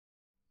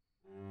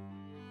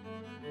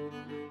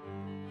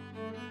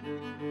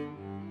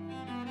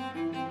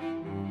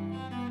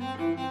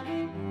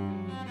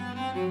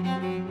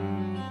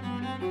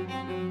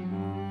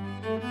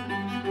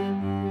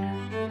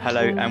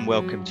Hello and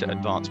welcome to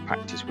Advanced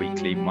Practice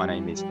Weekly. My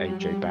name is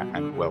Ajay Bhatt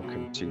and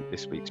welcome to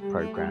this week's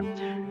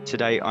programme.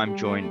 Today I'm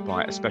joined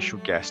by a special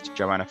guest,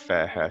 Joanna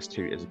Fairhurst,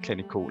 who is a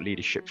Clinical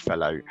Leadership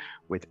Fellow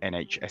with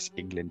NHS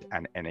England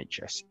and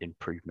NHS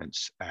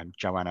Improvements.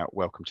 Joanna,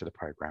 welcome to the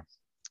programme.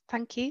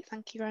 Thank you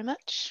very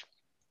much.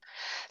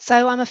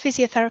 So I'm a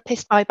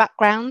physiotherapist by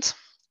background.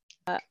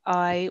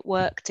 I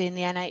worked in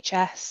the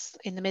NHS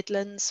in the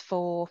Midlands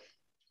for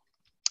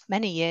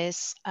many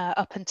years,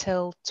 up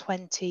until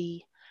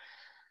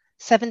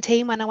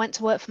 2017 when I went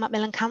to work for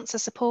Macmillan Cancer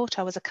Support.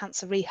 I was a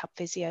cancer rehab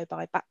physio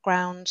by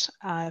background.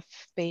 I've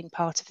been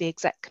part of the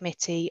exec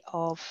committee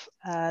of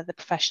the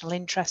professional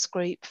interest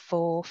group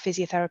for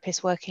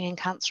physiotherapists working in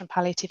cancer and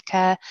palliative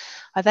care.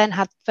 I then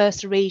had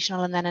first a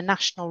regional and then a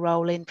national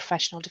role in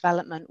professional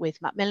development with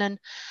Macmillan,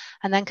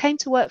 and then came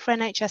to work for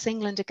NHS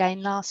England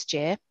again last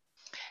year,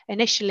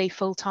 initially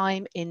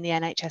full-time in the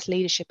NHS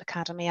Leadership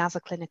Academy as a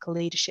clinical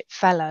leadership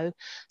fellow,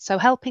 so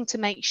helping to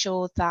make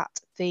sure that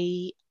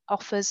the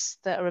offers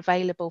that are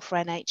available for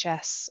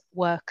NHS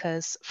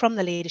workers from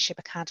the Leadership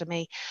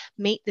Academy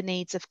meet the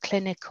needs of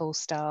clinical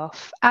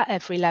staff at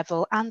every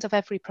level and of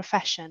every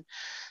profession.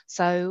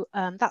 So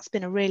that's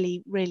been a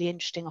really, really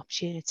interesting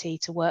opportunity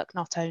to work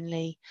not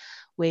only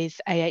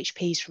with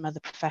AHPs from other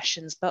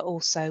professions, but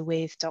also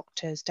with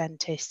doctors,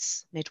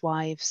 dentists,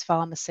 midwives,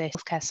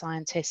 pharmacists, healthcare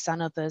scientists,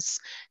 and others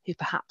who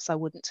perhaps I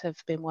wouldn't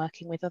have been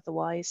working with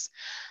otherwise.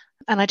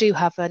 And I do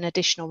have an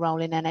additional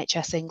role in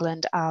NHS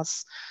England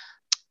as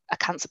a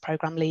cancer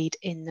programme lead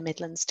in the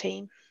Midlands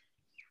team.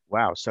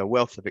 Wow, so a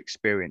wealth of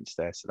experience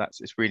there. So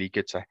it's really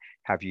good to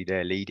have you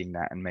there leading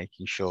that and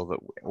making sure that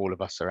all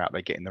of us are out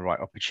there getting the right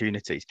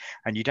opportunities.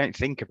 And you don't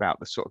think about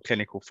the sort of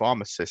clinical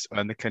pharmacists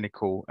and the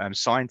clinical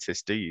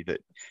scientists, do you,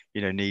 that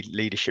need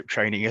leadership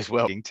training as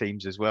well,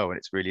 teams as well. And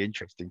it's really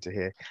interesting to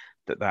hear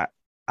that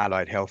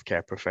allied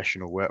healthcare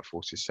professional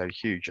workforce is so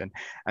huge.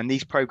 And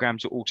these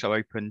programs are also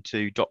open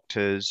to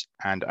doctors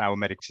and our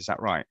medics, is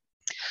that right?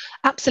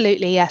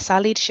 Absolutely, yes.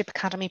 Our Leadership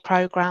Academy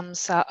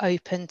programmes are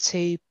open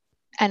to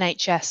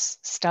NHS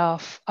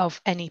staff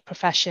of any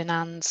profession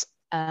and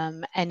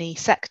any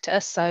sector,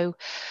 so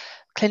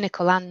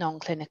clinical and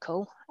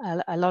non-clinical.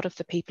 A lot of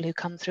the people who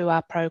come through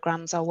our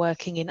programmes are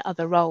working in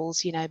other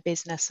roles,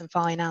 business and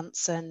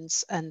finance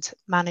and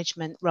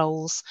management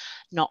roles,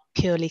 not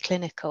purely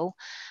clinical.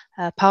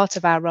 Part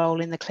of our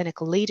role in the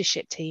clinical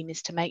leadership team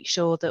is to make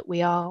sure that we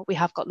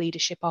have got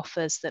leadership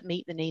offers that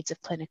meet the needs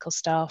of clinical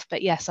staff,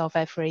 but yes, of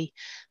every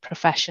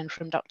profession,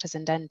 from doctors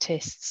and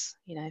dentists,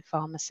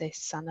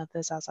 pharmacists and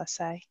others, as I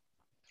say.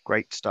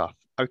 Great stuff.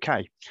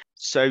 Okay,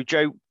 so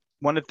Jo,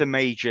 one of the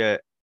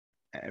major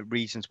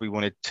reasons we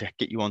wanted to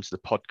get you onto the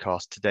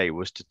podcast today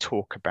was to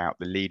talk about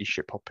the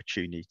leadership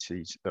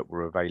opportunities that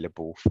were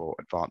available for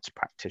advanced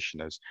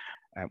practitioners.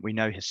 We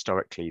know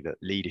historically that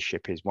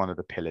leadership is one of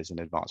the pillars in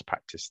advanced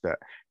practice that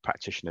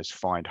practitioners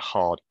find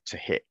hard to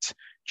hit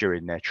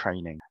during their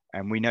training.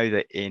 And we know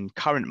that in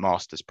current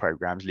master's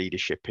programs,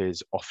 leadership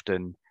is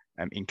often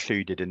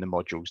included in the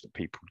modules that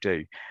people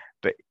do.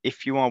 But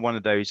if you are one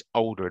of those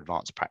older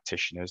advanced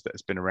practitioners that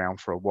has been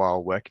around for a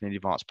while working in the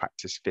advanced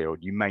practice field,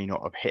 you may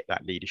not have hit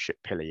that leadership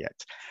pillar yet.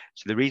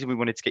 So the reason we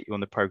wanted to get you on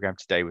the program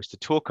today was to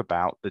talk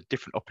about the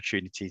different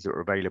opportunities that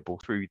are available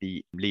through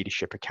the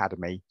Leadership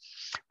Academy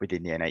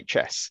within the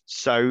NHS.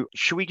 So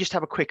should we just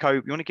have you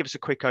want to give us a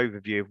quick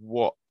overview of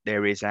what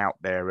there is out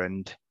there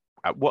and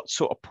at what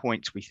sort of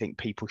points we think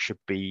people should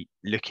be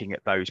looking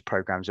at those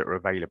programs that are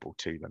available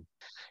to them?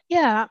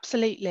 Yeah,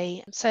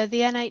 absolutely. So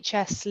the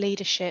NHS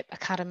Leadership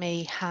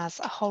Academy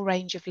has a whole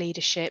range of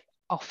leadership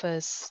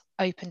offers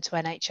open to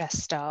NHS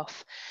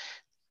staff.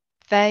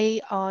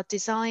 They are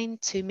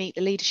designed to meet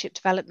the leadership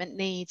development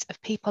needs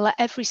of people at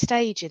every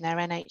stage in their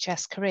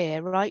NHS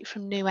career, right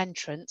from new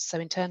entrants. So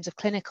in terms of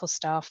clinical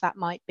staff, that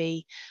might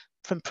be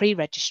from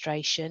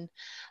pre-registration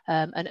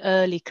and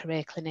early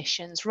career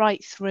clinicians,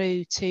 right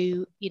through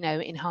to,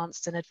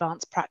 enhanced and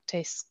advanced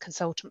practice,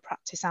 consultant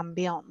practice and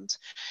beyond.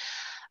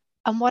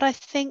 And what I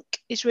think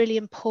is really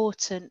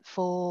important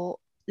for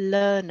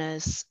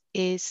learners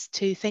is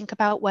to think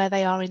about where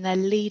they are in their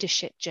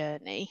leadership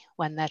journey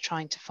when they're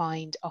trying to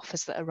find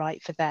offers that are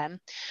right for them,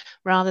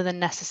 rather than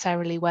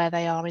necessarily where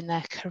they are in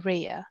their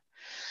career.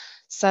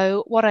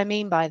 So what I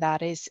mean by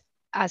that is,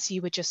 as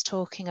you were just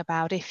talking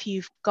about, if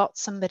you've got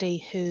somebody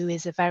who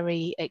is a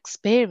very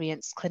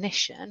experienced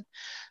clinician,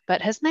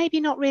 but has maybe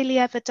not really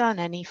ever done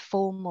any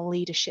formal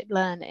leadership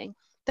learning,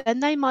 then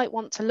they might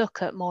want to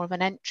look at more of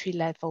an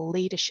entry-level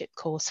leadership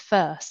course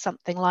first,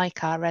 something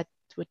like our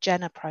Edward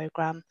Jenner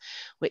programme,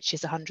 which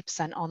is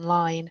 100%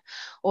 online,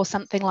 or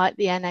something like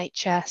the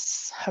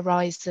NHS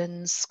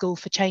Horizons School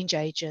for Change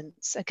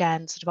Agents,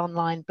 again, sort of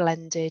online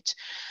blended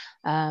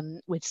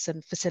with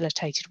some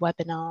facilitated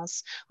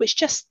webinars, which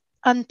just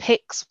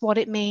unpicks what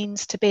it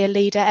means to be a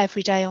leader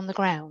every day on the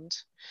ground,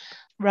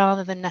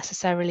 rather than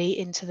necessarily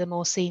into the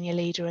more senior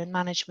leader and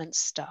management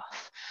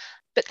stuff.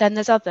 But then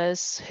there's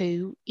others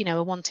who,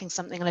 are wanting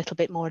something a little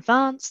bit more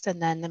advanced,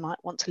 and then they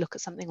might want to look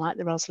at something like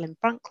the Rosalind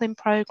Franklin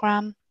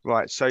programme.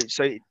 Right. So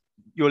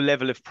your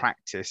level of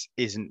practice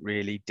isn't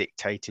really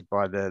dictated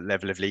by the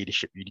level of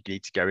leadership you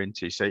need to go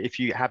into. So if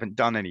you haven't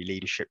done any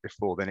leadership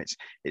before, then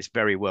it's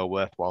very well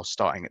worthwhile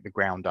starting at the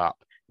ground up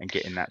and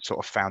getting that sort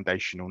of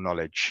foundational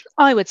knowledge.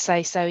 I would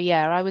say so,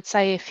 yeah. I would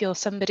say if you're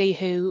somebody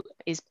who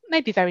is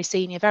maybe very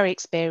senior, very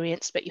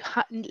experienced, but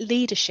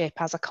leadership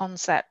as a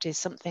concept is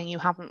something you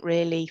haven't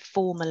really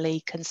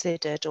formally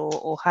considered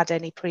or had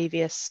any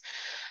previous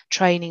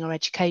training or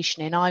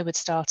education in, I would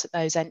start at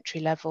those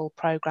entry-level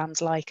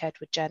programs like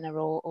Edward Jenner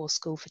or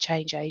School for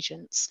Change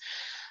Agents.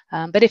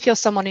 But if you're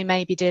someone who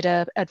maybe did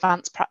a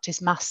advanced practice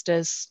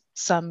masters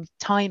some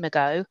time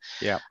ago,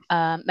 Yeah.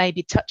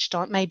 maybe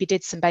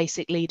did some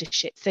basic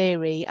leadership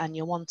theory, and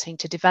you're wanting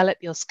to develop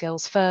your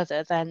skills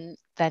further, then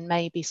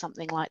maybe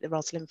something like the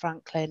Rosalind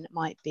Franklin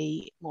might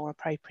be more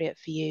appropriate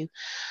for you.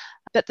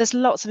 But there's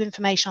lots of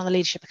information on the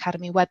Leadership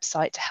Academy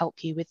website to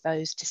help you with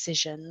those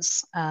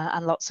decisions,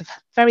 and lots of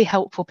very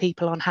helpful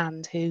people on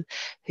hand who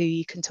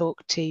you can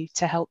talk to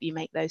help you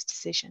make those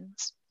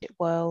decisions.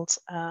 World.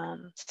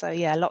 So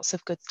yeah, lots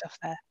of good stuff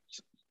there.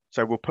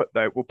 So we'll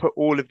put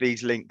all of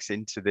these links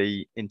into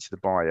the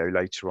bio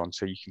later on,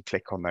 so you can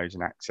click on those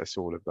and access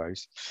all of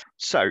those.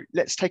 So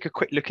let's take a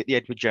quick look at the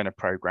Edward Jenner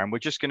program. We're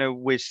just going to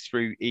whiz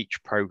through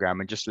each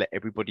program and just let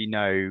everybody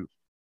know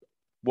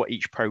what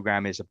each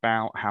program is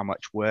about, how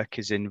much work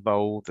is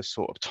involved, the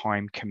sort of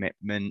time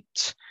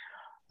commitment,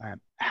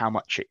 how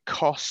much it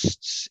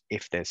costs,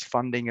 if there's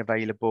funding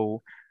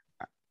available,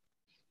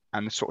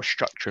 and the sort of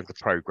structure of the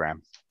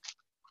program.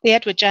 The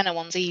Edward Jenner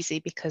one's easy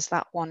because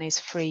that one is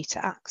free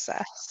to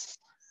access.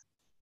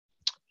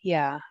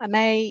 Yeah, it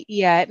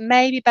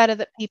may be better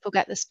that people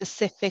get the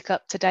specific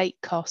up-to-date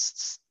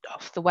costs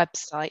off the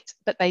website,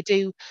 but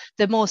the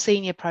more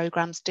senior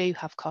programs do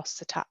have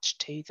costs attached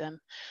to them,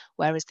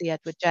 whereas the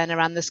Edward Jenner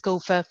and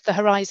the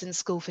Horizon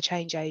School for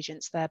Change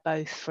Agents, they're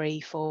both free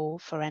for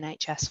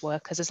NHS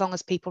workers, as long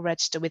as people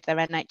register with their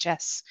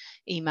NHS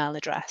email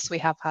address. We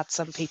have had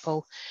some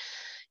people,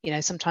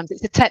 sometimes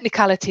it's a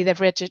technicality, they've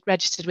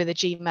registered with a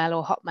Gmail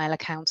or Hotmail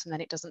account and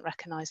then it doesn't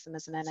recognise them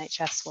as an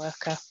NHS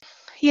worker.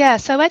 Yeah,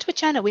 so Edward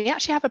Jenner, we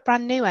actually have a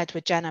brand new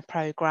Edward Jenner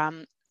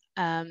programme,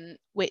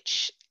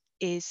 which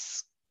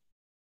is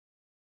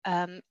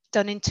done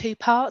in two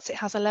parts. It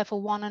has a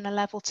level 1 and a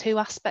level 2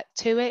 aspect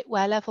to it,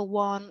 where level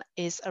 1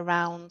 is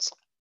around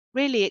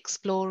really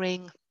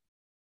exploring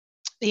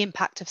the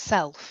impact of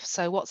self.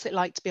 So what's it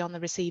like to be on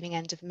the receiving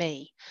end of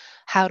me?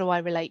 How do I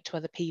relate to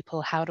other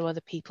people? How do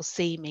other people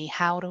see me?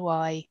 How do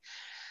I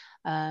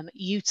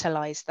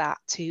utilize that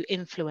to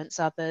influence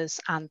others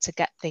and to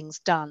get things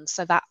done?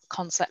 So that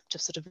concept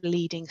of sort of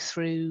leading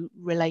through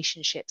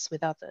relationships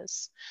with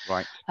others.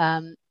 Right.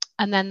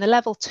 And then the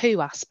level 2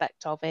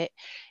 aspect of it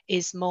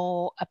is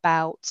more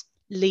about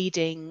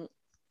leading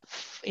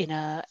in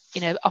a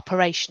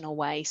operational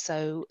way.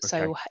 So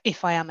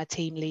if I am a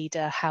team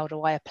leader, how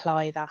do I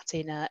apply that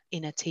in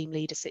a team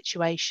leader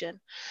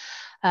situation?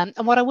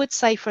 And what I would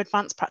say for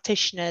advanced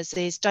practitioners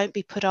is don't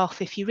be put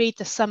off. If you read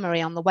the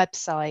summary on the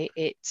website,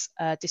 it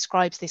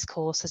describes this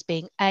course as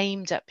being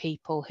aimed at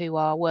people who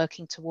are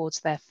working towards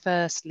their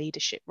first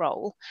leadership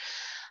role.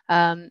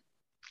 But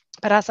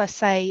as I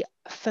say,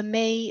 for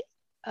me,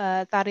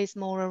 that is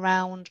more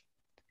around,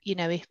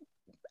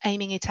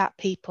 aiming it at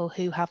people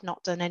who have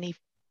not done any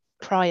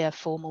prior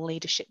formal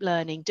leadership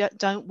learning.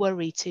 Don't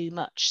worry too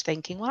much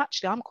thinking, well,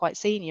 actually, I'm quite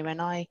senior and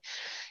I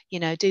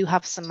do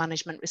have some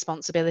management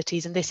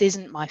responsibilities and this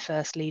isn't my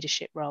first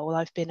leadership role.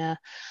 I've been a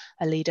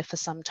leader for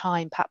some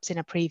time, perhaps in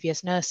a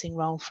previous nursing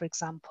role, for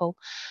example.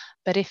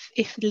 But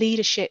if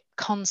leadership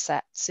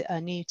concepts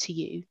are new to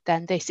you,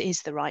 then this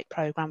is the right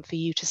program for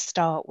you to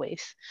start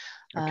with,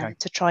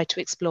 to try to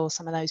explore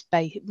some of those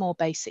more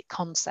basic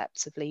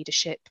concepts of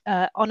leadership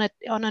on a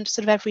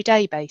sort of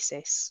everyday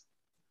basis.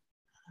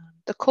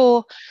 The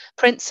core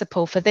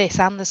principle for this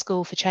and the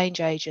School for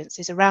Change Agents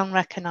is around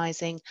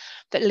recognising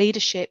that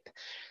leadership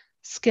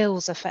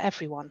skills are for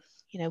everyone.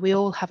 We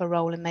all have a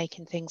role in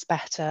making things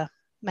better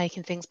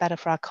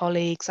for our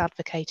colleagues,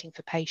 advocating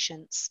for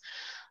patients.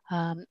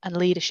 And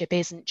leadership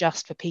isn't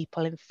just for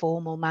people in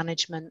formal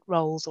management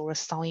roles or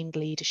assigned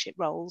leadership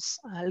roles.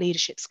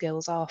 Leadership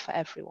skills are for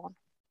everyone.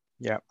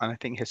 Yeah, and I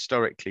think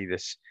historically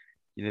this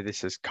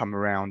has come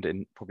around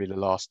in probably the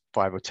last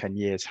 5 or 10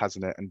 years,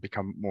 hasn't it, and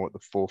become more at the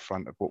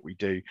forefront of what we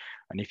do.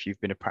 And if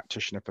you've been a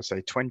practitioner for,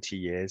 say, 20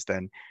 years,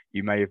 then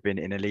you may have been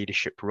in a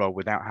leadership role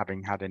without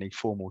having had any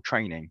formal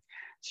training.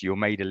 So you're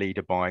made a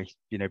leader by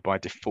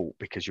default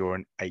because you're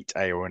an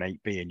 8A or an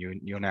 8B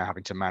and you're now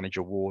having to manage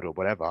a ward or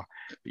whatever,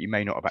 but you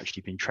may not have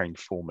actually been trained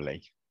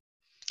formally.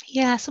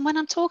 Yes, and when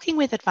I'm talking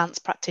with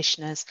advanced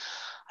practitioners,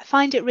 I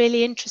find it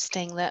really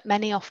interesting that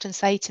many often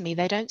say to me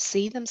they don't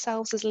see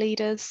themselves as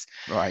leaders.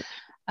 Right.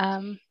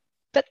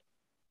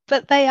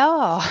 But they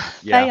are.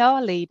 Yeah. They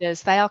are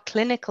leaders. They are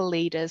clinical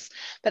leaders,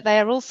 but they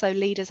are also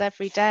leaders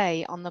every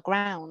day on the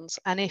ground.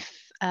 And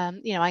if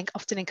I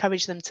often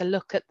encourage them to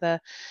look at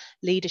the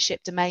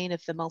leadership domain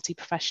of the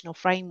multi-professional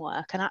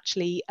framework, and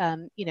actually,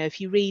 if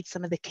you read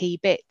some of the key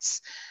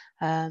bits,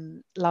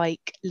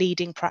 like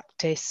leading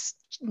practice,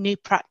 new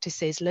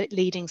practices,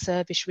 leading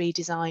service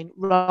redesign,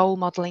 role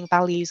modelling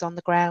values on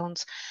the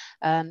ground,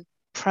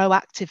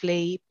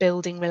 proactively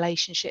building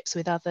relationships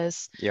with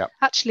others. Yeah.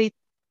 Actually,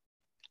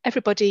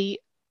 everybody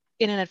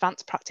in an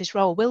advanced practice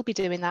role will be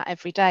doing that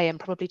every day and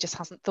probably just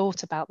hasn't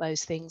thought about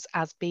those things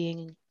as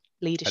being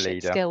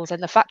leadership skills.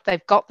 And the fact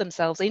they've got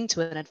themselves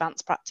into an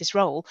advanced practice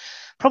role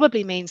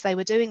probably means they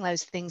were doing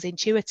those things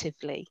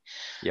intuitively,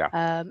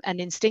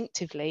 and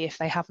instinctively if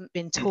they haven't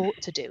been taught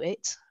to do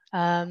it,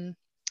 and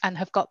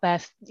have got their,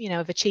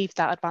 have achieved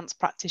that advanced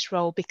practice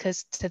role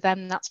because to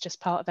them that's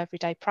just part of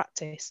everyday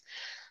practice.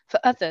 For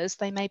others,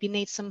 they maybe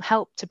need some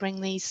help to bring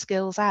these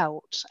skills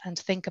out and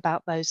think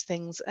about those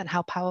things and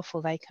how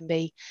powerful they can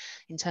be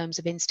in terms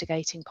of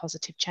instigating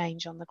positive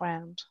change on the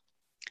ground.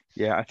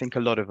 Yeah, I think a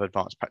lot of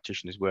advanced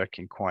practitioners work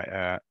in quite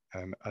a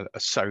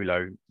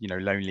solo,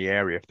 lonely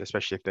area,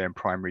 especially if they're in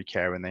primary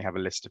care and they have a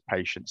list of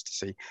patients to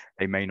see.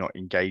 They may not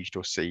engage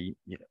or see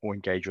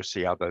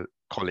other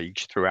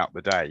colleagues throughout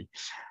the day,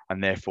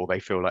 and therefore they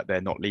feel like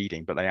they're not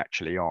leading, but they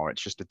actually are.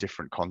 It's just a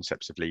different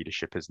concepts of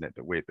leadership, isn't it,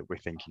 that we're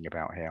thinking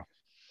about here?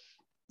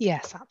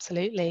 Yes,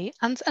 absolutely.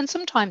 And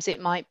sometimes it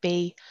might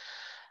be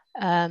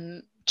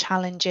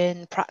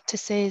challenging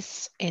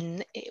practices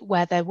in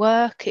where they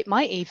work. It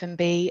might even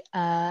be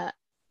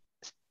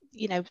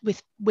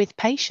with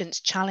patients,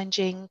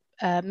 challenging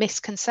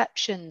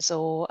misconceptions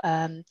or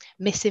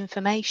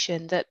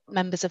misinformation that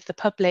members of the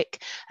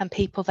public and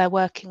people they're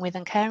working with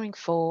and caring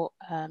for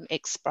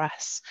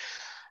express.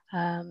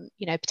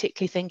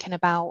 Particularly thinking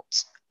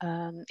about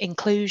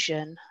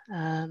inclusion,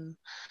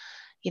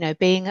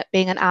 being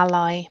an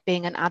ally,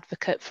 being an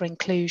advocate for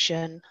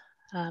inclusion,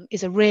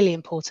 is a really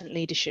important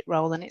leadership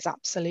role, and it's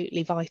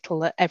absolutely vital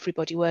that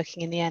everybody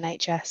working in the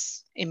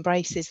NHS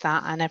embraces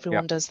that and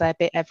everyone does their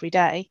bit every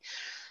day.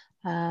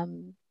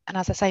 And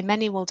as I say,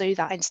 many will do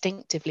that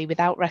instinctively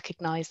without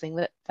recognising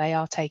that they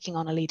are taking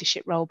on a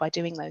leadership role by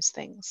doing those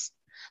things.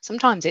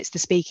 Sometimes it's the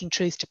speaking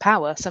truth to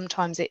power.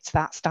 Sometimes it's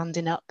that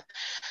standing up,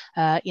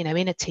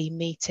 in a team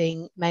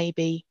meeting,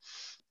 maybe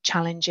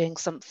challenging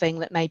something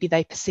that maybe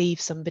they perceive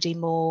somebody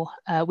more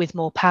with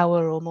more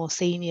power or more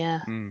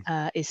senior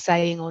is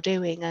saying or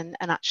doing, and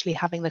actually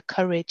having the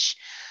courage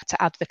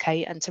to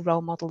advocate and to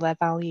role model their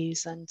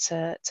values and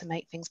to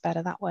make things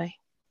better that way.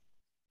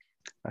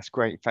 That's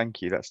great.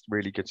 Thank you. That's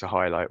really good to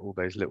highlight all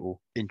those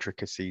little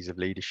intricacies of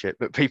leadership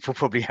that people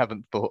probably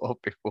haven't thought of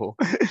before.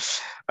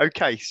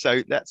 Okay,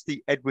 so that's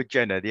the Edward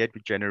Jenner. The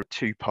Edward Jenner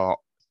two-part.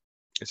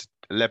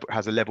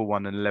 Has a level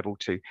 1 and a level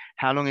 2.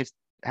 How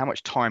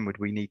much time would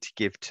we need to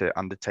give to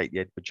undertake the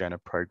Edward Jenner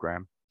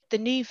program? The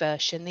new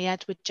version, the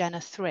Edward Jenner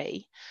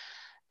 3,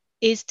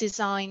 is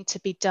designed to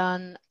be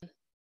done,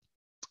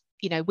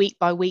 week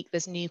by week.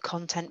 There's new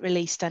content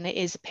released, and it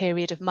is a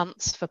period of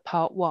months for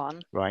part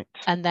 1. Right.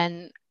 And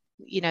then,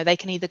 they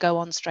can either go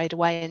on straight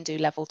away and do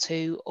level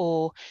 2,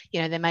 or,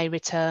 they may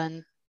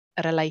return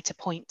at a later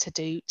point to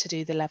do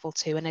the level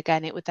 2. And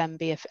again, it would then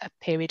be a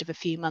period of a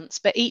few months.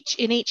 But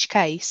in each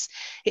case,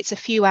 it's a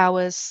few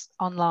hours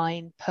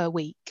online per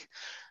week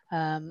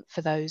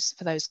for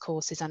those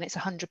courses, and it's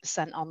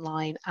 100%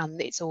 online,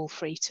 and it's all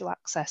free to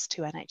access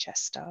to NHS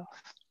staff.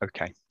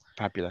 Okay,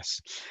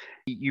 fabulous.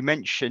 You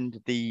mentioned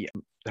the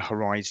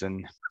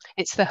Horizon.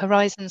 It's the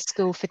Horizon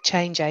School for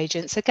Change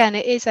Agents. Again,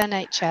 it is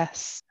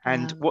NHS.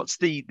 And what's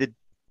the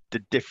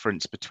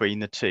difference between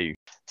the two?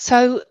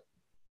 So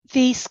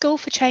the School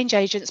for Change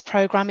Agents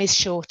programme is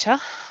shorter.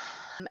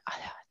 I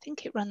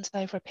think it runs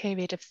over a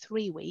period of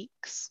 3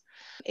 weeks.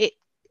 It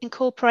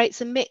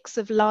incorporates a mix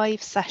of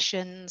live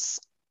sessions,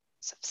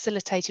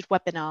 facilitated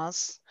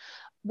webinars,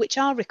 which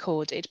are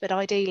recorded, but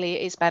ideally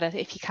it is better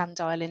if you can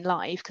dial in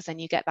live, because then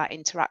you get that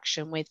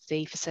interaction with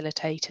the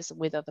facilitators and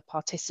with other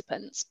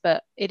participants.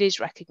 But it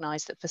is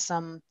recognised that for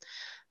some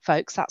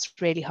folks that's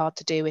really hard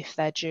to do if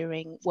they're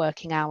during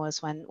working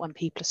hours when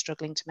people are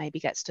struggling to maybe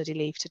get study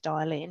leave to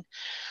dial in.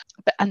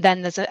 And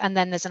then there's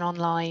an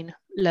online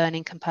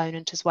learning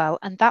component as well,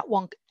 and that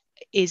one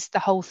is, the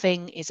whole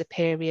thing is a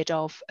period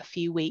of a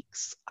few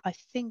weeks. I'm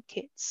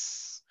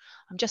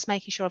just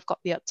making sure I've got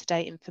the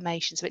up-to-date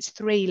information. So it's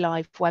 3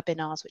 live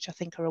webinars, which I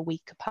think are a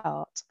week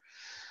apart.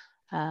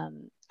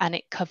 And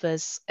it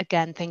covers,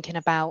 again, thinking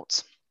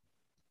about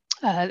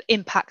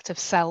impact of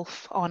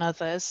self on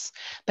others,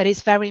 but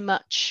it's very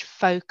much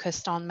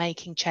focused on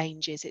making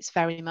changes. It's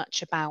very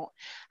much about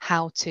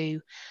how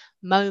to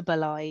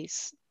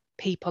mobilise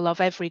people of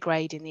every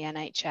grade in the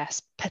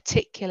NHS,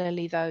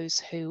 particularly those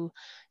who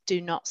do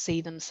not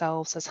see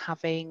themselves as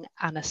having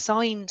an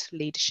assigned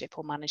leadership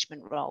or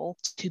management role,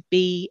 to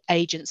be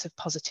agents of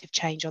positive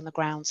change on the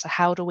ground. So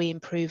how do we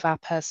improve our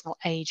personal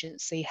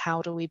agency?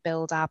 How do we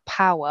build our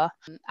power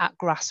at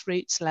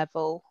grassroots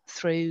level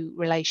through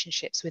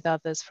relationships with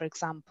others, for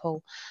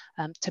example,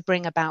 to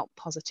bring about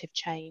positive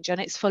change?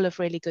 And it's full of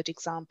really good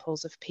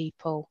examples of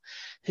people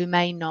who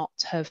may not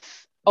have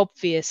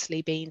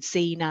obviously been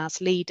seen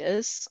as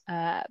leaders,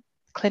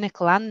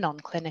 clinical and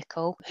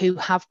non-clinical, who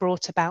have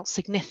brought about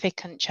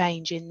significant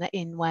change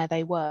in where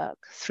they work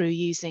through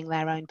using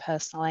their own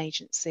personal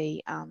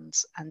agency and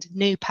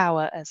new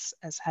power, as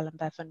Helen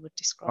Bevan would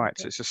describe Right,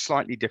 it. so it's a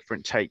slightly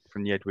different take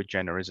from the Edward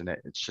Jenner, isn't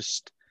it? It's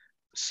just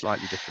a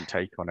slightly different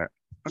take on it.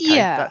 Okay,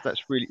 Yeah.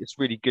 it's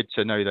really good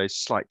to know those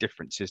slight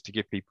differences, to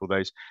give people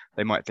those,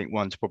 they might think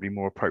one's probably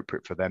more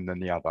appropriate for them than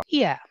the other.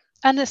 Yeah.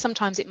 And then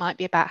sometimes it might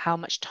be about how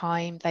much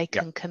time they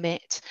Yeah. can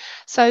commit.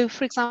 So,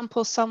 for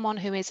example, someone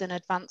who is an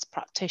advanced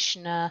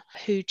practitioner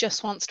who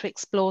just wants to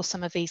explore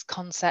some of these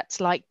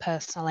concepts like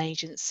personal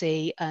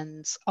agency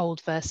and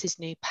old versus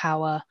new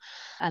power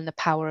and the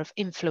power of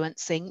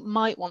influencing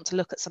might want to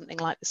look at something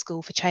like the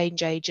School for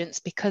Change Agents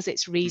because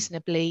it's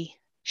reasonably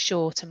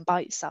short and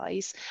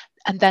bite-sized,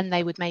 and then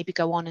they would maybe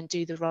go on and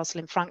do the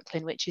Rosalind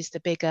Franklin, which is the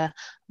bigger,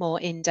 more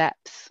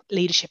in-depth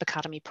Leadership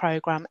Academy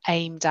program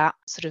aimed at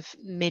sort of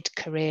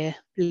mid-career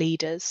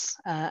leaders,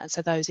 and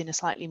so those in a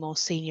slightly more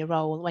senior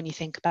role when you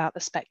think about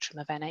the spectrum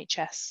of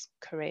NHS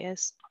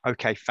careers.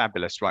 Okay,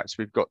 fabulous. Right, so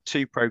we've got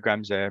two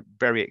programs there,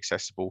 very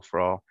accessible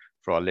for our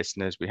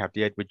listeners. We have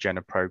the Edward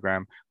Jenner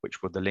program,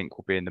 the link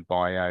will be in the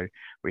bio.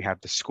 We have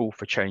the School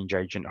for Change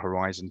Agent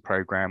Horizon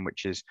program,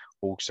 which is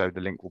also,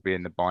 the link will be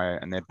in the bio,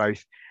 and they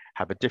both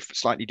have a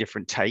slightly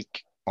different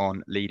take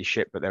on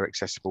leadership, but they're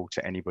accessible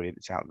to anybody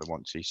that's out there that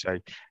wants to. So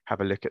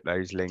have a look at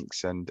those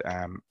links and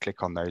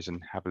click on those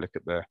and have a look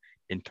at the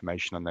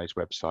information on those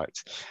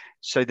websites.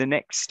 So the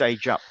next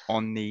stage up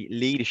on the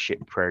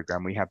leadership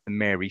program, we have the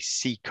Mary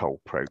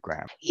Seacole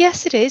program.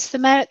 Yes, it is.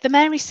 The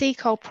Mary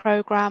Seacole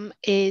program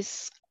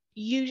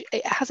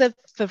it has a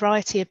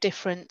variety of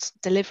different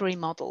delivery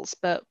models,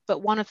 but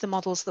one of the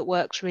models that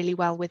works really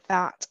well with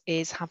that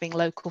is having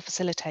local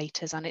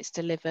facilitators, and it's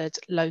delivered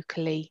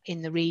locally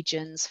in the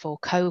regions for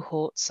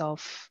cohorts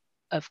of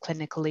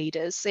clinical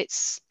leaders.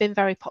 It's been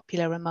very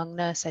popular among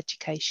nurse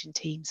education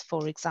teams,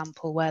 for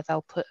example, where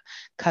they'll put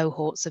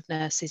cohorts of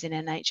nurses in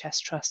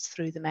NHS trusts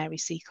through the Mary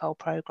Seacole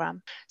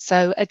program.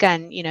 So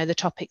again, the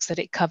topics that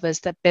it covers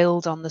that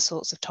build on the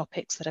sorts of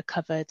topics that are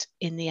covered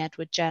in the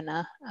Edward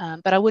Jenner.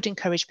 But I would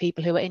encourage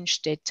people who are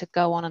interested to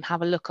go on and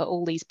have a look at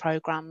all these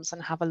programs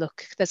and have a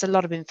look. There's a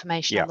lot of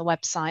information on the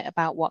website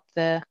about what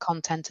the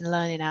content and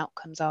learning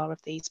outcomes are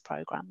of these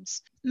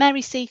programs.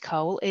 Mary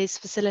Seacole is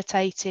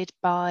facilitated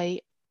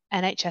by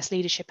NHS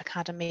Leadership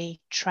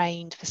Academy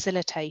trained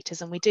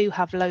facilitators, and we do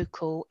have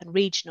local and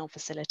regional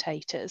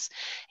facilitators.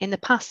 In the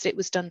past, it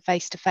was done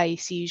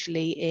face-to-face,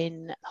 usually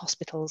in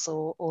hospitals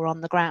or on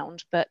the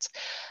ground, but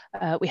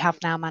we have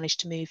now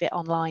managed to move it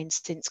online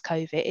since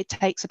COVID. It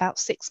takes about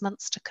 6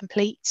 months to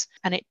complete,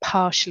 and it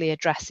partially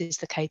addresses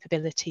the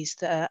capabilities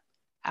that are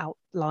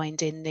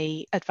outlined in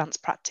the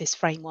advanced practice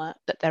framework,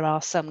 but there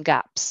are some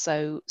gaps,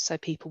 so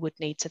people would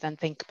need to then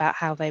think about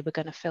how they were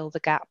going to fill the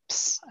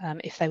gaps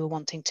if they were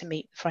wanting to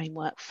meet the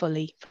framework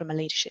fully from a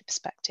leadership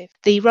perspective.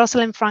 The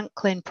Rosalind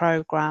Franklin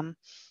program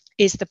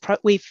is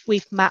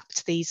we've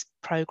mapped these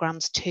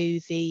programs to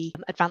the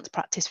advanced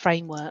practice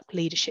framework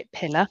leadership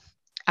pillar.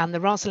 And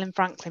the Rosalind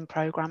Franklin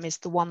program is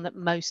the one that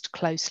most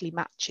closely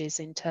matches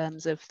in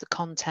terms of the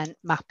content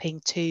mapping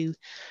to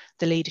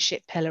the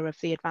leadership pillar of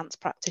the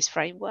advanced practice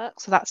framework.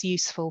 So that's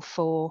useful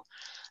for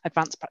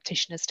advanced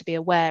practitioners to be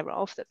aware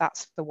of,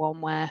 that's the one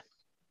where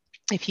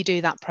if you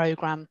do that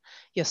program,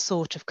 you're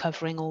sort of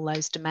covering all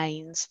those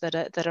domains that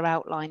are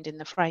outlined in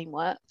the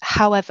framework.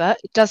 However,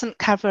 it doesn't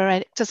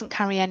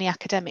carry any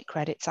academic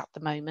credits at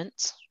the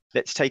moment.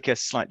 Let's take a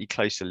slightly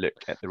closer look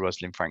at the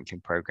Rosalind Franklin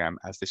program,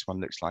 as this one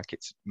looks like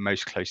it's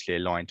most closely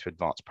aligned to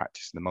advanced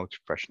practice in the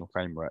multi-professional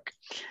framework.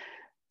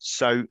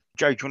 So,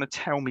 Jo, do you want to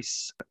tell me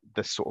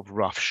the sort of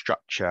rough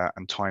structure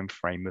and time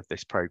frame of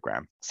this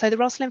program? So the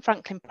Rosalind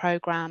Franklin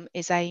program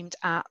is aimed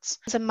at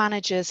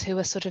managers who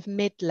are sort of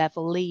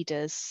mid-level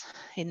leaders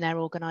in their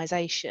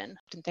organisation.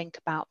 And think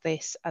about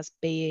this as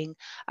being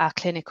our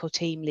clinical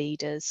team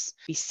leaders,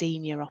 be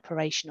senior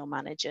operational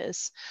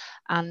managers.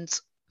 And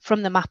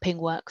from the mapping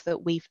work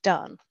that we've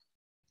done,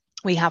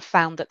 we have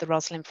found that the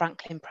Rosalind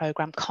Franklin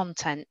program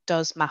content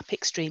does map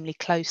extremely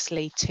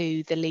closely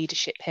to the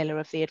leadership pillar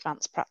of the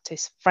advanced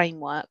practice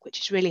framework,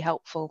 which is really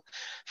helpful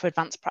for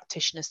advanced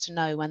practitioners to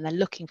know when they're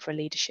looking for a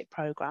leadership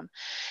program.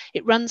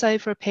 It runs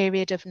over a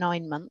period of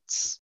 9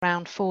 months,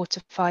 around 4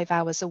 to 5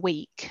 hours a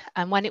week.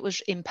 And when it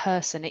was in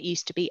person, it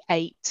used to be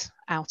 8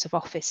 out of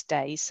office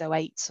days, so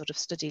 8 sort of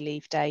study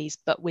leave days,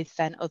 but with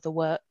then other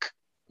work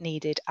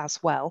needed as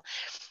well.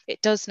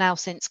 It does now,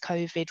 since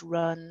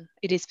COVID,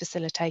 it is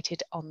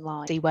facilitated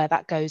online. See where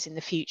that goes in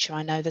the future.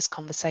 I know there's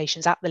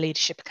conversations at the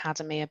Leadership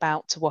Academy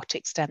about to what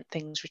extent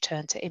things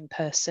return to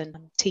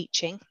in-person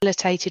teaching,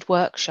 facilitated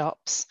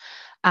workshops,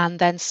 and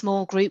then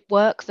small group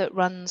work that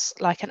runs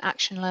like an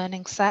action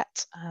learning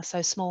set.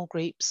 So small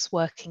groups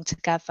working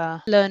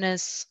together.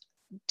 Learners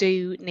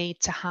do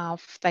need to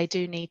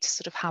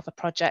sort of have a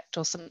project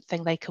or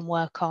something they can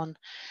work on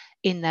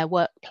in their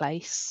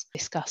workplace,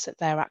 discuss at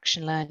their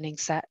action learning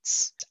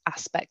sets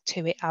aspect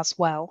to it as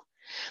well.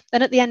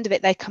 Then at the end of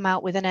it, they come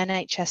out with an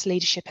NHS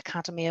Leadership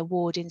Academy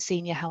Award in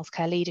Senior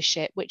Healthcare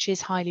Leadership, which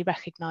is highly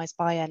recognised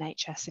by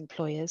NHS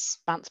employers.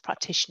 Advanced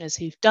practitioners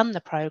who've done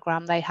the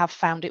programme, they have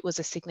found it was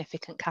a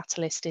significant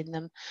catalyst in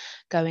them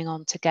going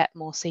on to get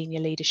more senior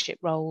leadership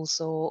roles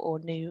or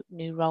new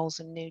roles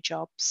and new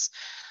jobs.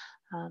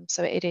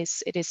 So it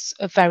is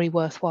a very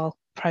worthwhile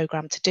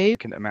programme to do.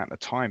 The amount of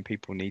time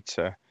people need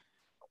to,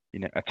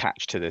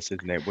 attach to this,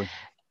 isn't it?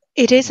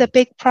 It is a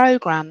big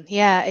programme.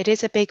 Yeah, it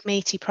is a big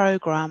meaty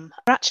programme.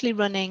 We're actually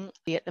running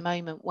at the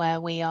moment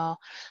where we are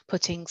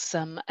putting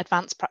some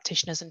advanced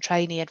practitioners and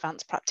trainee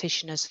advanced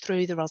practitioners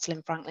through the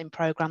Rosalind Franklin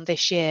programme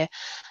this year,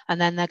 and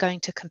then they're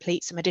going to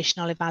complete some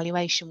additional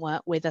evaluation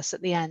work with us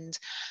at the end,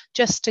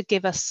 just to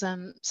give us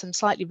some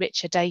slightly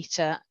richer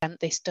data, and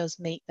this does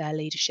meet their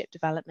leadership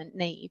development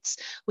needs.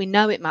 We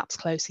know it maps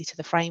closely to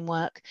the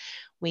framework.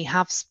 We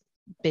have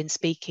been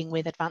speaking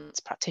with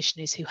advanced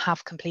practitioners who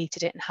have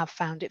completed it and have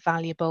found it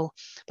valuable,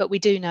 but we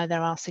do know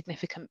there are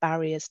significant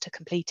barriers to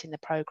completing the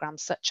programme,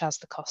 such as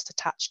the cost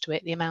attached to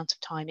it, the amount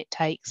of time it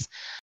takes.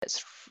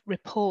 Let's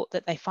report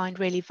that they find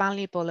really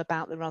valuable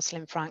about the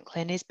Rosalind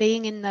Franklin is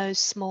being in those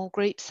small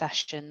group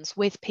sessions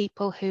with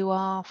people who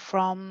are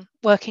from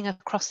working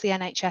across the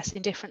NHS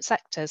in different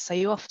sectors. So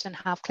you often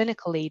have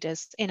clinical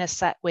leaders in a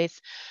set with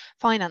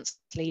finance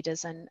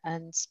leaders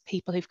and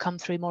people who've come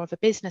through more of a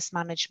business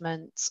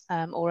management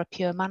or a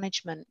pure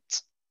management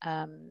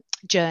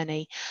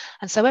journey.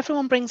 And so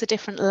everyone brings a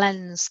different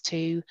lens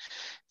to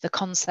the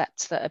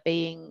concepts that are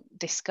being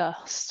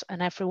discussed,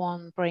 and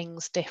everyone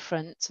brings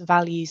different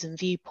values and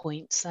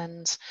viewpoints,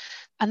 and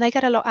they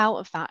get a lot out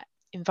of that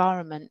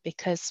environment,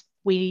 because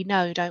we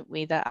know, don't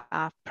we, that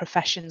our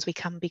professions, we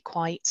can be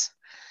quite,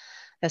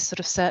 there's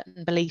sort of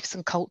certain beliefs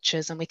and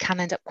cultures, and we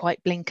can end up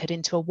quite blinkered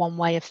into a one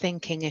way of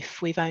thinking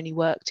if we've only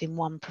worked in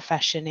one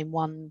profession, in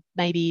one,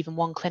 maybe even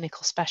one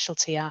clinical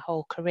specialty our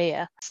whole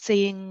career.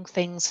 Seeing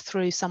things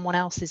through someone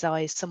else's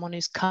eyes, someone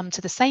who's come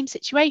to the same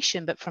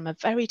situation but from a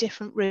very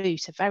different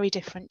route, a very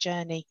different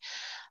journey,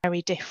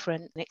 very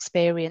different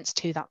experience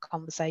to that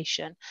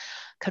conversation,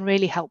 can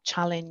really help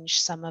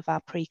challenge some of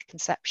our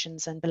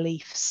preconceptions and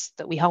beliefs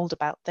that we hold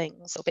about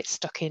things. A bit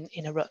stuck in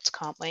a rut,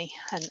 can't we?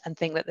 And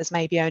think that there's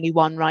maybe only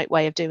one right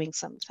way of doing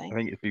something. I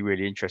think it'd be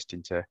really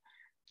interesting to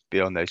be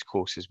on those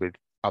courses with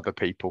other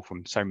people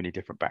from so many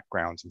different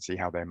backgrounds and see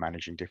how they're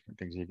managing different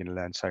things. You're going to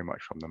learn so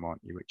much from them,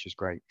 aren't you? Which is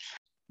great.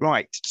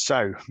 Right.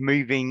 So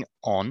moving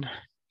on,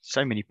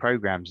 so many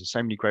programs and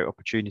so many great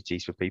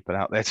opportunities for people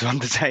out there to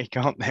undertake,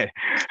 aren't there?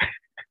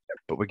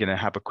 But we're going to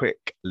have a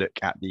quick look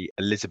at the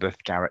Elizabeth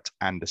Garrett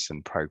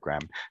Anderson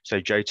program. So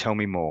Jo, tell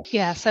me more.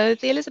 Yeah, so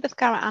the Elizabeth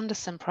Garrett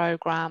Anderson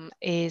program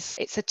it's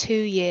a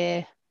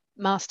 2-year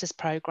master's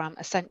program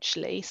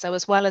essentially. So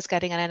as well as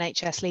getting an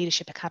NHS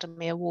Leadership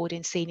Academy Award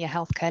in Senior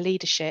Healthcare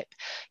Leadership,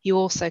 you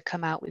also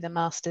come out with a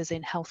master's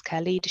in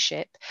Healthcare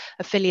Leadership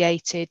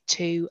affiliated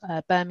to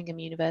Birmingham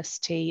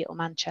University or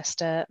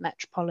Manchester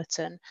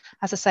Metropolitan.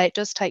 As I say, it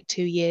does take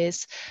 2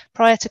 years.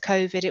 Prior to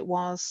COVID, it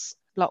was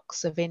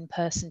blocks of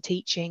in-person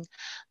teaching,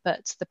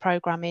 but the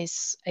programme it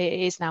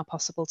is now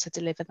possible to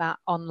deliver that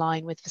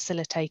online with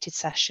facilitated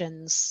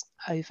sessions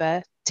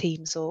over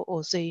Teams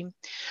or Zoom.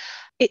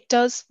 It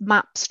does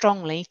map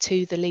strongly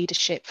to the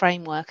leadership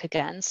framework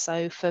again.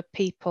 So for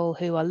people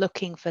who are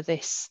looking for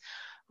this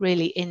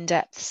really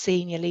in-depth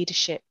senior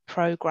leadership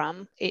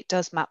program, it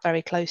does map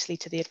very closely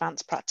to the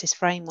advanced practice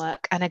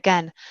framework, and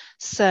again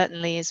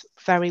certainly is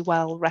very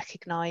well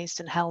recognised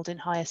and held in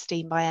high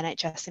esteem by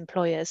NHS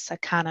employers, so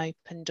can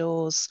open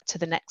doors to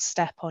the next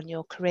step on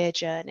your career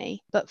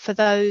journey. But for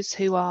those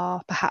who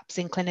are perhaps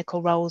in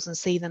clinical roles and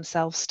see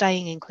themselves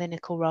staying in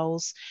clinical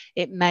roles,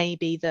 it may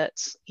be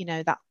that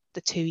that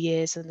the 2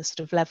 years and the sort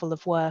of level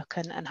of work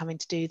and having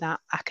to do that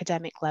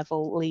academic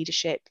level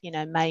leadership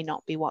may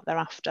not be what they're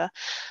after.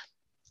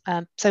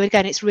 So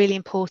again, it's really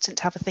important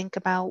to have a think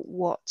about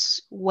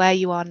where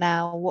you are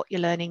now, what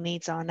your learning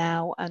needs are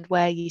now, and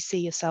where you see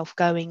yourself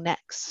going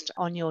next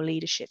on your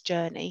leadership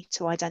journey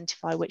to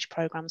identify which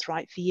program's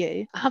right for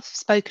you. I have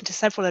spoken to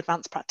several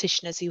advanced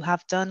practitioners who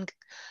have done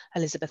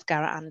Elizabeth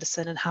Garrett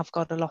Anderson and have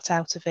got a lot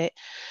out of it,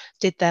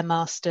 did their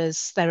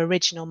masters, their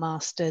original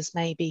masters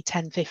maybe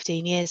 10,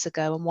 15 years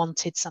ago, and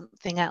wanted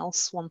something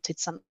else, wanted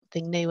something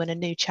new and a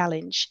new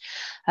challenge,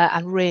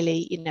 and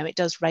really it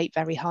does rate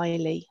very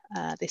highly,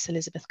 this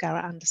Elizabeth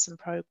Garrett Anderson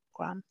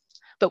programme,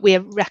 but we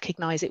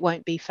recognise it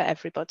won't be for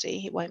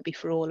everybody, it won't be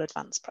for all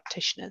advanced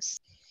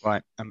practitioners.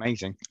 Right,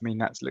 amazing. I mean,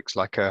 that looks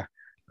like a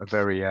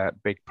very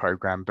big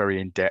program, very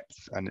in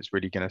depth, and it's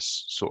really going to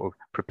sort of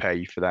prepare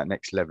you for that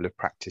next level of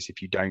practice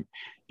if you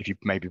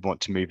maybe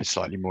want to move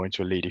slightly more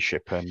into a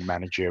leadership and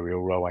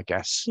managerial role, I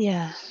guess.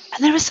 Yeah,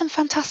 and there are some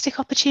fantastic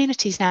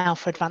opportunities now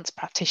for advanced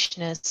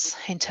practitioners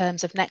in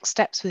terms of next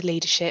steps with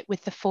leadership,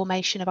 with the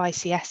formation of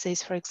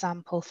ICSs, for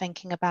example,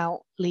 thinking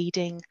about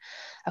leading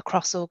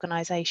across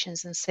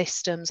organisations and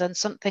systems, and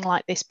something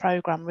like this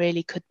programme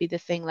really could be the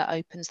thing that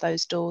opens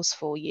those doors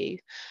for you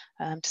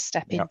to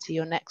step into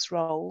your next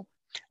role.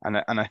 And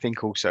I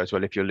think also as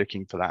well, if you're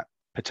looking for that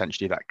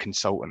potentially that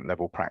consultant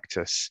level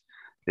practice,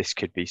 this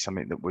could be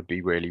something that would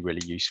be really,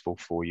 really useful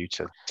for you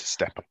to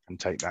step up and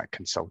take that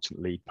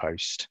consultant lead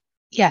post.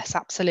 Yes,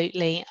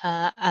 absolutely.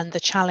 And the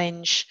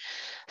challenge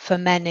for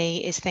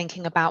many is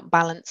thinking about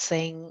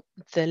balancing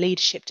the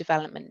leadership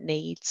development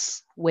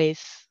needs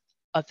with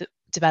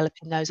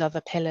developing those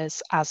other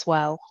pillars as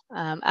well.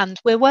 And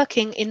we're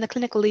working in the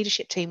clinical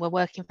leadership team, we're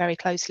working very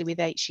closely with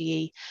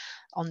HEE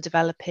on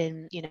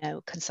developing,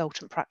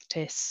 consultant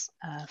practice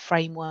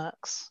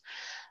frameworks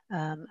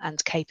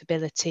and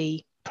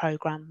capability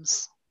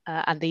programs.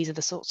 And these are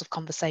the sorts of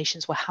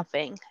conversations we're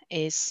having,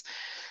 is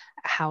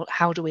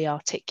how do we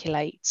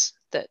articulate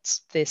that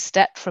this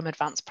step from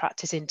advanced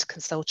practice into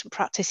consultant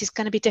practice is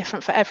going to be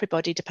different for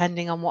everybody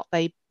depending on what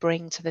they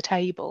bring to the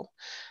table.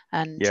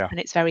 And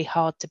it's very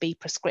hard to be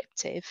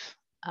prescriptive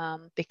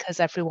because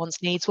everyone's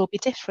needs will be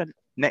different.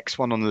 Next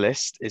one on the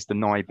list is the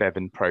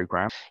NIBEVN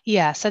programme.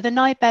 Yeah, so the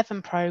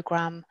NIBEVN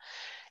programme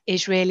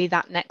is really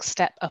that next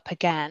step up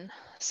again.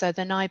 So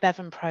the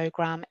NIBEVN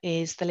programme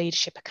is the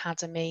Leadership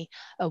Academy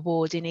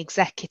Award in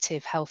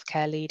Executive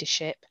Healthcare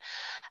Leadership.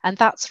 And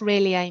that's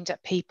really aimed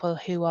at people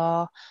who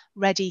are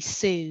ready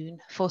soon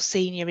for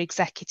senior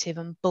executive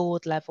and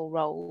board level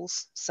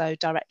roles. So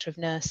director of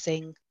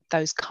nursing,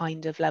 those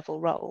kind of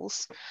level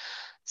roles.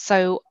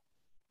 So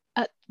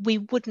we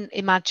wouldn't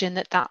imagine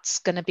that that's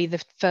going to be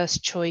the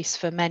first choice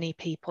for many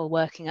people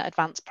working at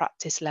advanced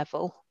practice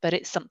level, but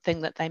it's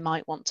something that they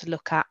might want to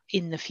look at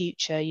in the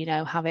future,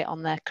 have it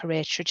on their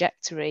career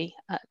trajectory,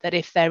 that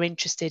if they're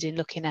interested in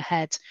looking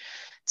ahead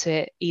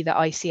to either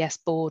ICS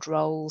board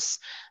roles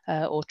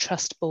or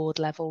trust board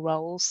level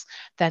roles,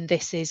 then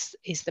this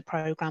is the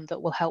programme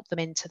that will help them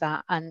into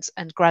that.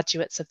 And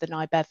graduates of the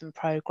NIBEVN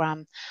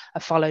programme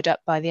are followed up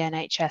by the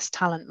NHS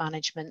talent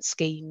management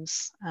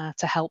schemes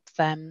to help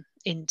them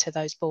into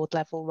those board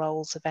level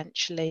roles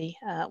eventually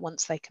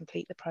once they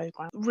complete the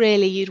programme.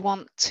 Really, you'd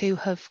want to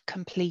have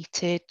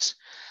completed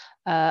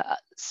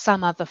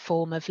some other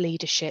form of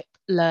leadership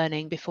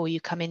learning before you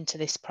come into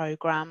this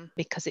programme,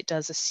 because it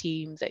does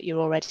assume that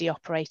you're already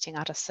operating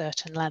at a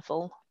certain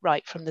level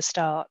right from the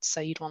start. So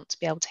you'd want to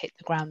be able to hit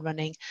the ground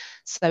running.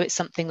 So it's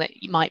something that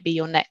might be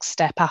your next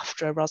step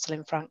after a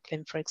Rosalind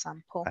Franklin, for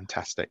example.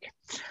 Fantastic.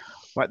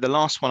 Right, the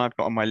last one I've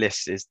got on my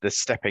list is the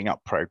Stepping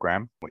Up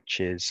programme, which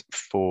is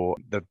for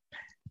the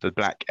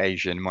Black,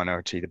 Asian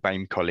minority, the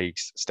BAME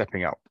colleagues.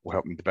 Stepping Up will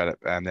help them develop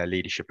their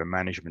leadership and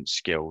management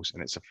skills.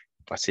 And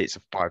I see it's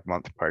a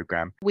 5-month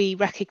programme. We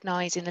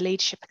recognise in the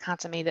Leadership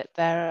Academy that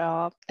there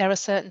are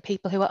certain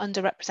people who are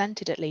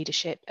underrepresented at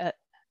leadership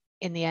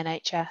in the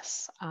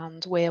NHS,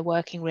 and we're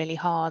working really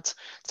hard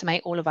to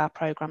make all of our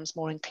programmes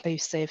more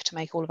inclusive, to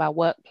make all of our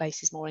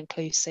workplaces more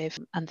inclusive.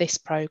 And this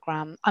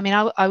programme,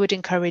 I would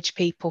encourage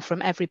people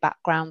from every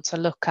background to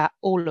look at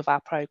all of our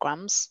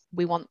programmes.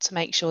 We want to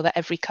make sure that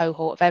every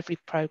cohort of every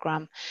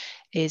programme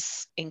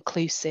is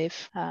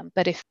inclusive,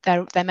 but if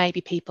there may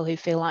be people who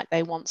feel like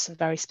they want some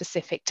very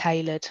specific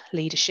tailored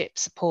leadership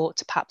support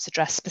to perhaps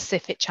address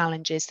specific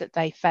challenges that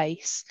they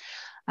face,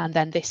 and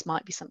then this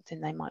might be something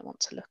they might want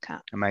to look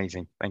at.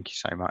 Amazing. Thank you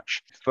so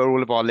much. For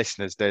all of our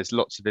listeners, there's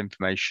lots of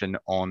information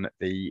on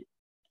the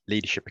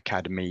Leadership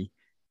Academy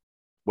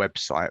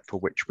website, for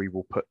which we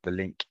will put the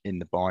link in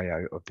the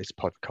bio of this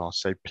podcast.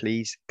 So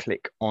please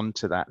click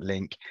onto that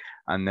link,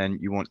 and then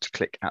you want to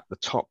click at the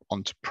top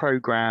onto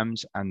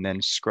programs, and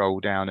then scroll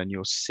down and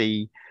you'll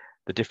see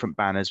the different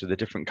banners with the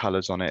different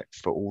colours on it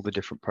for all the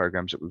different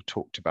programs that we've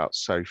talked about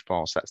so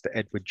far. So that's the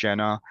Edward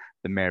Jenner,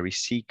 the Mary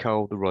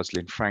Seacole, the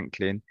Rosalind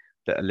Franklin,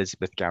 the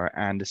Elizabeth Garrett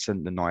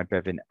Anderson, the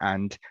NIBEVN,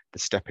 and the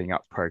Stepping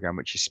Up programme,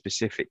 which has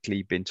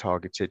specifically been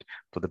targeted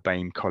for the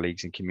BAME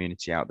colleagues and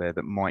community out there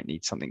that might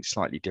need something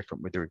slightly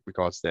different with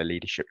regards to their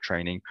leadership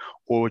training,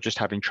 or just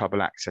having trouble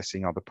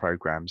accessing other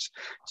programmes.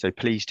 So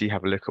please do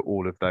have a look at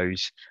all of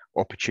those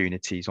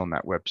opportunities on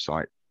that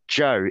website.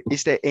 Joe,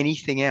 is there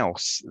anything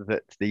else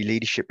that the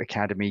Leadership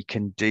Academy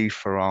can do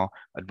for our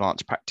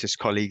advanced practice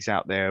colleagues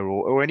out there,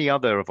 or any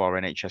other of our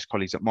NHS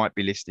colleagues that might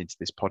be listening to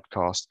this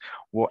podcast?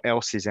 What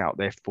else is out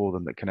there for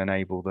them that can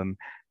enable them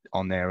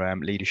on their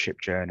leadership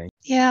journey?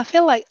 Yeah, I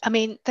feel like,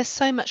 there's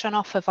so much on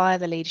offer via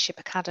the Leadership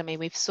Academy.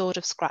 We've sort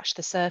of scratched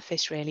the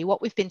surface, really.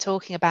 What we've been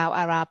talking about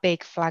are our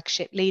big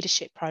flagship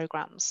leadership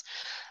programs.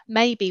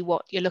 Maybe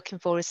what you're looking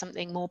for is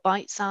something more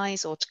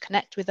bite-sized, or to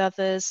connect with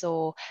others,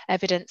 or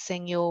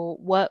evidencing your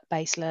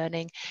work-based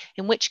learning,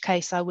 in which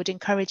case I would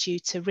encourage you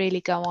to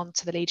really go on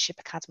to the Leadership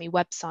Academy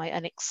website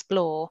and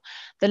explore.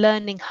 The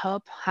Learning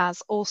Hub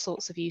has all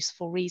sorts of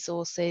useful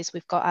resources.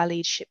 We've got our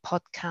leadership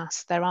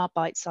podcast. There are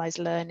bite-sized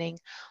learning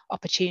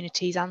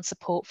opportunities and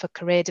support for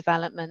career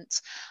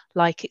development,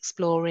 like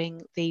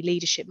exploring the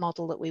leadership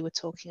model that we were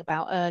talking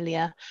about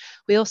earlier.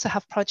 We also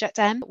have Project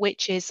M,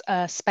 which is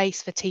a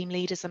space for team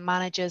leaders and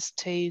managers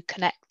to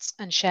connect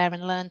and share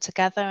and learn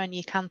together, and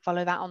you can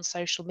follow that on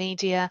social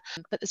media,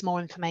 but there's more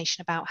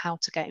information about how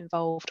to get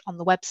involved on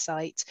the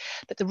website.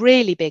 But the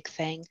really big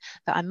thing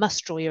that I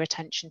must draw your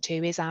attention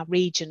to is our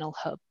regional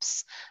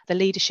hubs. The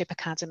Leadership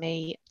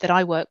Academy that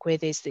I work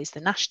with is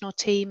the national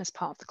team as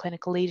part of the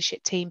clinical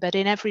leadership team, but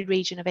in every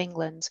region of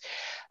England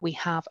we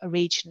have a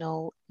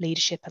regional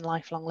leadership and and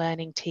lifelong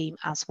learning team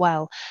as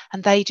well.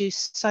 And they do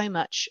so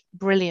much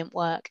brilliant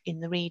work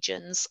in the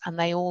regions, and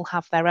they all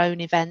have their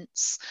own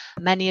events.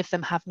 Many of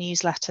them have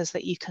newsletters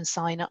that you can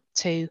sign up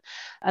to.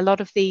 A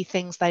lot of the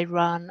things they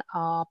run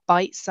are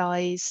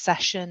bite-sized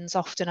sessions,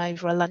 often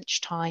over a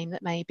lunchtime,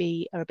 that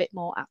maybe are a bit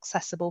more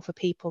accessible for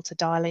people to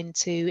dial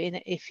into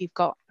if you've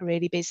got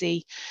really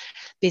busy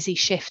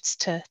shifts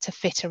to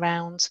fit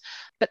around.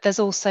 But there's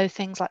also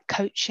things like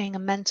coaching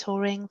and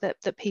mentoring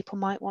that people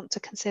might want to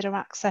consider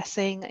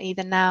accessing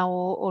either now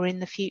or in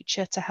the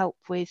future to help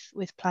with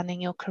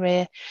planning your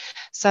career.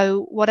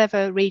 So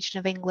whatever region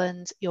of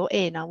England you're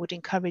in, I would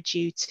encourage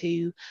you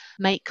to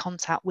make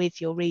contact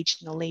with your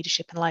regional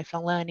leadership and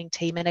lifelong learning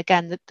team. And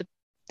again,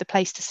 the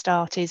place to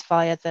start is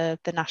via the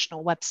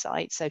national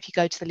website. So if you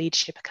go to the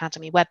Leadership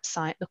Academy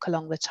website, look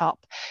along the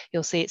top,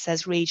 you'll see it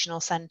says regional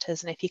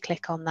centres, and if you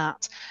click on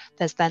that,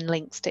 there's then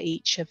links to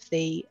each of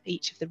the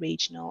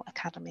regional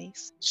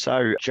academies.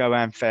 So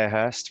Joanna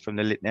Fairhurst from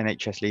the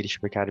NHS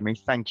Leadership Academy,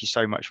 thank you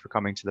so much for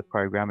coming to the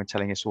programme and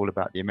telling us all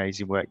about the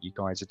amazing work you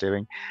guys are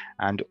doing,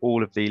 and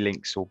all of the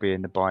links will be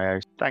in the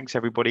bio. Thanks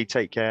everybody,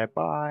 take care,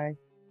 bye.